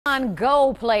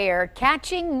Go player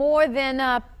catching more than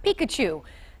Pikachu.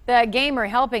 The gamer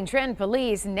helping Trenton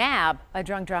police nab a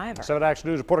drunk driver. 7 Action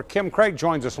News reporter Kim Craig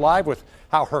joins us live with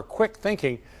how her quick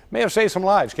thinking may have saved some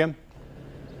lives. Kim?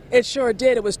 It sure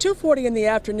did. It was 2:40 in the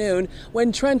afternoon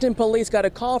when Trenton police got a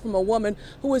call from a woman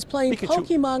who was playing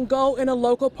Pokemon Go in a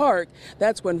local park.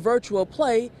 That's when virtual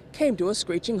play came to a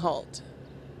screeching halt.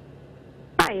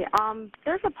 Hi,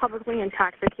 there's a publicly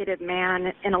intoxicated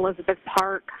man in Elizabeth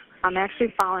Park. I'm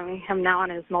actually following him now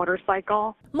on his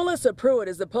motorcycle. Melissa Pruitt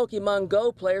is the Pokemon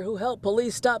Go player who helped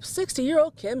police stop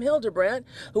 60-year-old Kim Hildebrandt,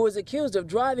 who was accused of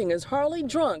driving his Harley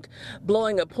drunk,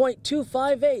 blowing a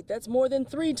 .258. That's more than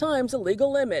 3 times the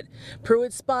legal limit.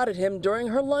 Pruitt spotted him during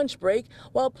her lunch break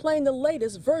while playing the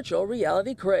latest virtual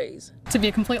reality craze. To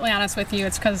be completely honest with you,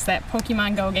 it's because that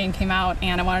Pokemon Go game came out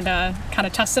and I wanted to kind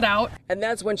of test it out. And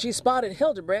that's when she spotted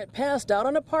Hildebrandt passed out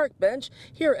on a park bench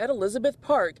here at Elizabeth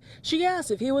Park. She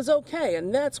asked if he was okay,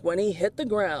 and that's when he hit the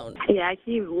ground. Yeah,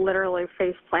 he literally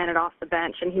face planted off the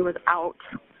bench and he was out.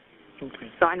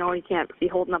 Okay. So I know he can't be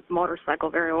holding up the motorcycle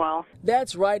very well.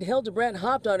 That's right. Hildebrandt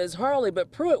hopped on his Harley,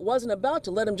 but Pruitt wasn't about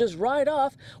to let him just ride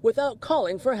off without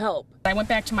calling for help. I went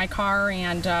back to my car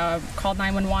and called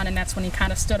 911, and that's when he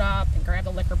kind of stood up and grabbed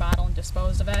a liquor bottle and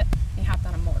disposed of it. He hopped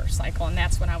on a motorcycle, and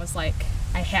that's when I was like,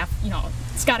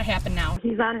 it's got to happen now.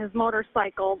 He's on his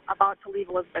motorcycle about to leave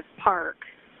Elizabeth Park,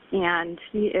 and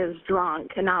he is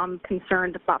drunk, and now I'm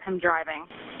concerned about him driving.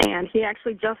 And he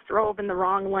actually just drove in the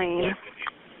wrong lane.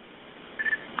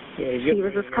 He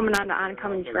was just coming onto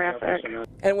oncoming traffic.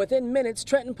 And within minutes,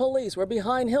 Trenton police were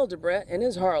behind Hildebrandt and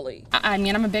his Harley. I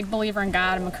mean, I'm a big believer in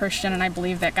God. I'm a Christian, and I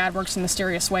believe that God works in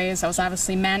mysterious ways. I was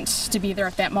obviously meant to be there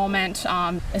at that moment.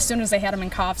 As soon as they had him in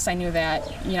cuffs, I knew that,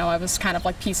 it was kind of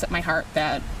like peace at my heart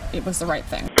that it was the right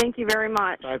thing. Thank you very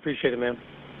much. I appreciate it, ma'am.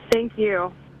 Thank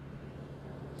you.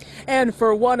 And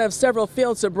for one of several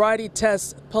field sobriety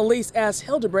tests, police asked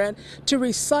Hildebrandt to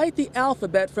recite the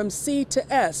alphabet from C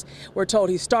to S. We're told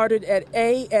he started at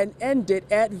A and ended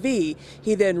at V.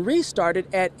 He then restarted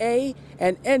at A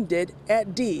and ended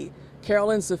at D.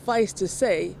 Carolyn, suffice to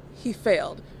say, he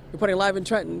failed. Reporting live in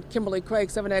Trenton, Kimberly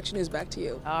Craig, 7 Action News, back to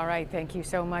you. All right, thank you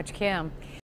so much, Kim.